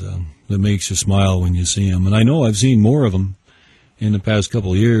sarcasm, and that makes you smile when you see them. And I know I've seen more of them in the past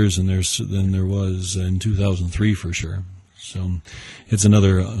couple of years than there was in 2003 for sure. So it's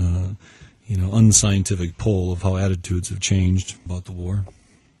another, unscientific poll of how attitudes have changed about the war.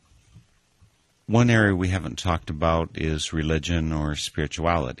 One area we haven't talked about is religion or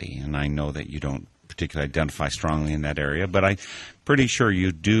spirituality, and I know that you don't particularly identify strongly in that area, but I'm pretty sure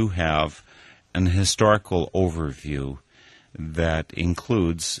you do have an historical overview that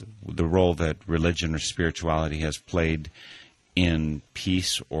includes the role that religion or spirituality has played in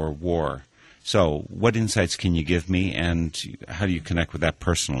peace or war. So what insights can you give me, and how do you connect with that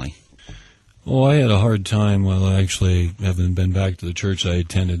personally? Well, I had a hard time. Well, I actually haven't been back to the church I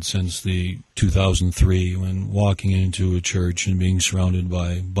attended since the 2003, when walking into a church and being surrounded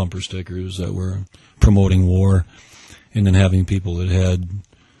by bumper stickers that were promoting war, and then having people that had,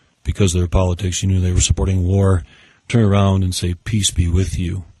 because of their politics, they were supporting war, turn around and say, "Peace be with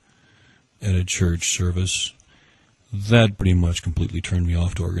you," at a church service. That pretty much completely turned me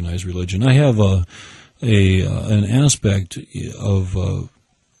off to organized religion. I have an aspect of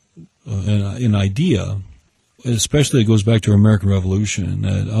an idea, especially it goes back to American Revolution,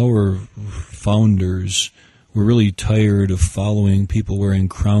 that our founders were really tired of following people wearing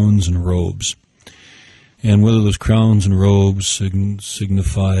crowns and robes. And whether those crowns and robes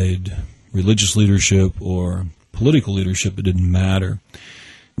signified religious leadership or political leadership, it didn't matter.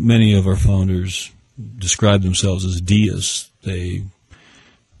 Many of our founders described themselves as deists. They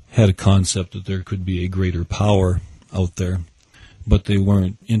had a concept that there could be a greater power out there, but they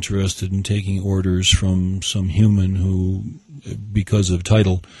weren't interested in taking orders from some human who, because of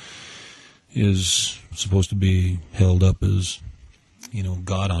title, is supposed to be held up as,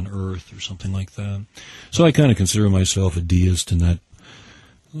 God on earth or something like that. So I kind of consider myself a deist in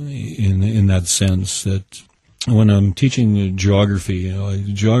that sense, that when I'm teaching geography,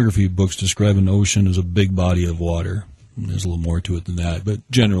 geography books describe an ocean as a big body of water. And there's a little more to it than that, but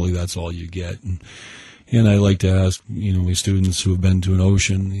generally that's all you get. And I like to ask, my students who have been to an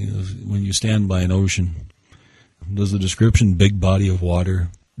ocean, when you stand by an ocean, does the description "big body of water"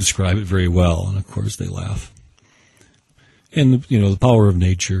 describe it very well? And of course they laugh. And the power of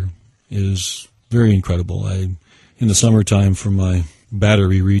nature is very incredible. In the summertime, for my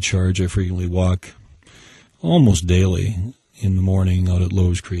battery recharge, I frequently walk almost daily in the morning out at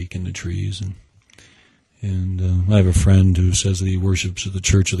Lowe's Creek in the trees, and I have a friend who says that he worships at the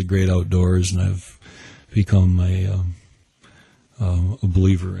Church of the Great Outdoors, and I've become a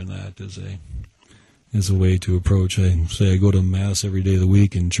believer in that as a way to approach. I say I go to Mass every day of the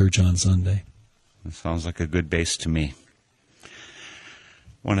week and church on Sunday. That sounds like a good base to me.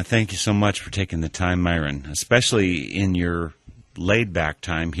 I want to thank you so much for taking the time, Myron, especially in your laid-back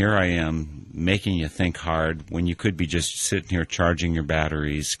time. Here I am making you think hard when you could be just sitting here charging your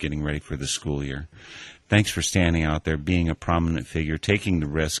batteries, getting ready for the school year. Thanks for standing out there, being a prominent figure, taking the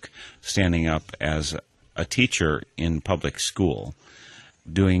risk, standing up as a teacher in public school,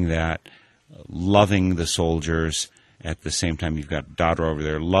 doing that, loving the soldiers. At the same time, you've got a daughter over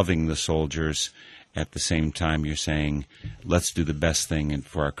there loving the soldiers. At the same time, you're saying, let's do the best thing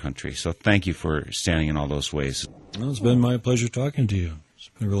for our country. So thank you for standing in all those ways. Well, it's been my pleasure talking to you. It's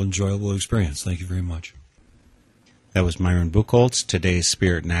been a real enjoyable experience. Thank you very much. That was Myron Buchholz, today's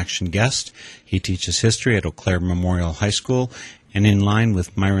Spirit in Action guest. He teaches history at Eau Claire Memorial High School. And in line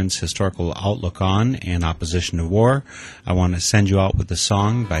with Myron's historical outlook on and opposition to war, I want to send you out with a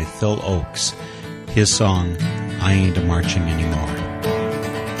song by Phil Oakes. His song, "I Ain't A-Marching Anymore."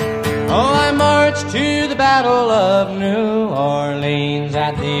 Oh, I marched to the Battle of New Orleans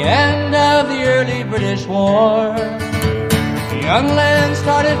at the end of the early British War. Young land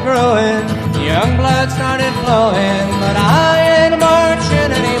started growing, young blood started flowing, but I ain't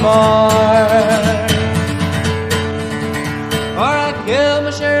marching anymore.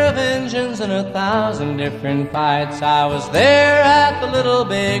 in 1,000 different fights. I was there at the Little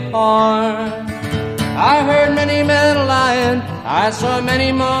Big Horn. I heard many men a-lying, I saw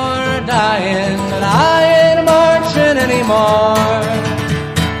many more dying, but I ain't marching anymore.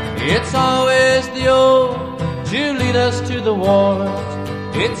 It's always the old to lead us to the wars.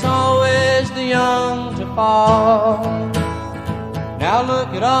 It's always the young to fall. Now look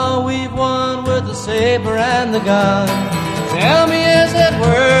at all we've won with the saber and the gun. Tell me, is it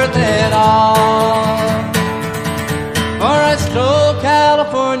worth it all? For I stole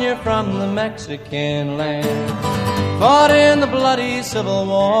California from the Mexican land, fought in the bloody Civil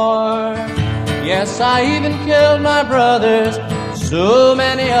War. Yes, I even killed my brothers, so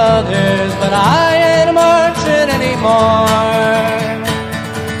many others, but I ain't marching anymore.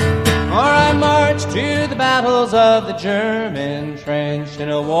 For I marched to the battles of the German trench in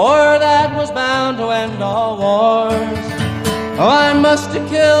a war that was bound to end all wars. Oh, I must have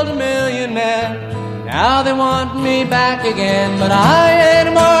killed 1,000,000 men. Now they want me back again, but I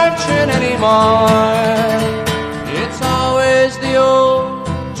ain't marching anymore. It's always the old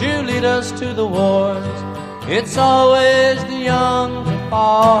to lead us to the wars. It's always the young to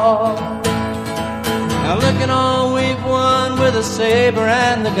fall. Now look at all we've won with the saber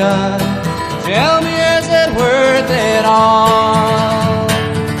and the gun. Tell me, is it worth it all?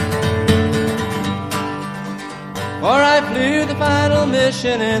 For I flew the final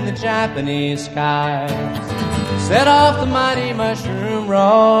mission in the Japanese skies, set off the mighty mushroom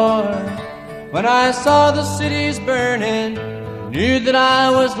roar. When I saw the cities burning, knew that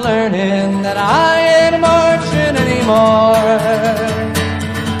I was learning that I ain't marching anymore.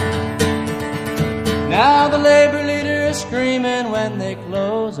 Now the labor leader is screaming when they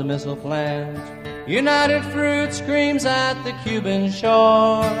close a missile plant. United Fruit screams at the Cuban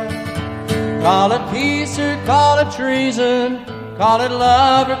shore. Call it peace or call it treason, call it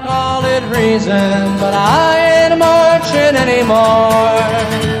love or call it reason, but I ain't marching anymore.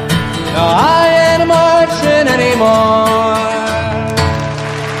 No, I ain't marching anymore.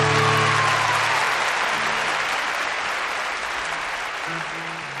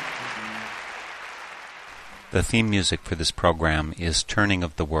 The theme music for this program is Turning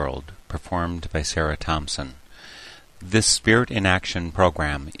of the World, performed by Sarah Thompson. This Spirit in Action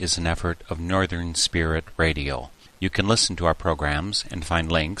program is an effort of Northern Spirit Radio. You can listen to our programs and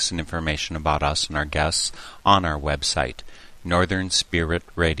find links and information about us and our guests on our website,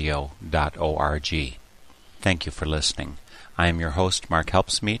 northernspiritradio.org. Thank you for listening. I am your host, Mark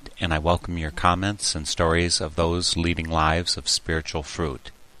Helpsmeet, and I welcome your comments and stories of those leading lives of spiritual fruit.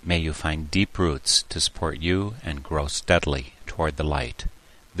 May you find deep roots to support you and grow steadily toward the light.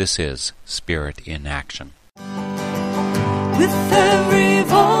 This is Spirit in Action. With every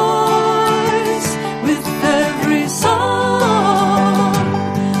voice